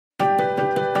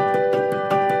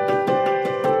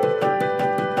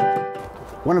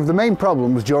One of the main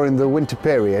problems during the winter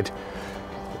period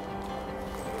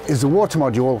is the water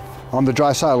module on the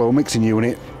dry silo mixing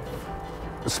unit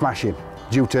smashing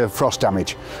due to frost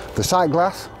damage, the sight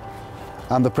glass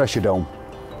and the pressure dome.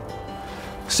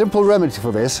 Simple remedy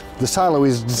for this: the silo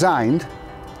is designed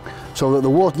so that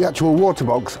the actual water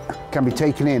box can be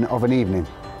taken in of an evening.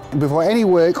 Before any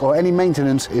work or any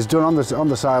maintenance is done on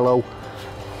the silo,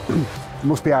 it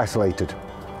must be isolated.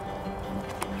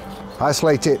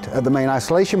 Isolate it at the main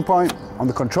isolation point on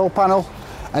the control panel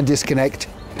and disconnect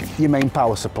your main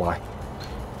power supply.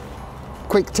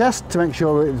 Quick test to make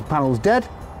sure that the panel's dead,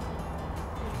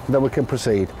 then we can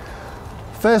proceed.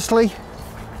 Firstly,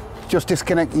 just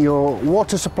disconnect your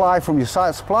water supply from your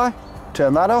site supply,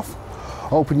 turn that off,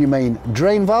 open your main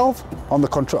drain valve on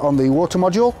the water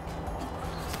module,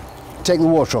 take the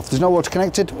water off. There's no water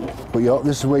connected, but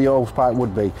this is where your hose pipe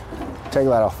would be. Take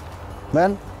that off.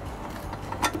 Then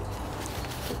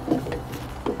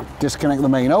disconnect the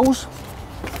main hose,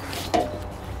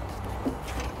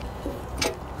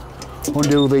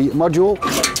 undo the module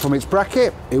from its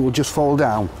bracket, it will just fall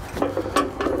down.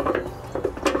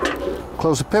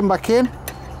 Close the pin back in,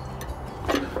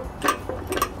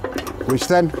 which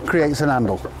then creates an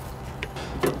handle.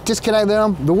 Disconnect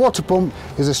them. The water pump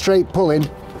is a straight pull-in,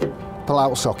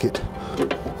 pull-out socket.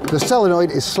 The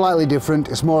solenoid is slightly different,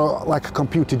 it's more like a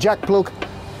computer jack plug,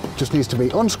 just needs to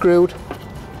be unscrewed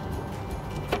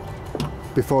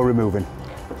before removing.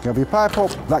 You have your pipe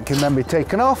up, that can then be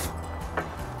taken off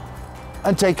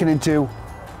and taken into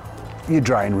your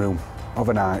drying room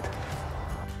overnight.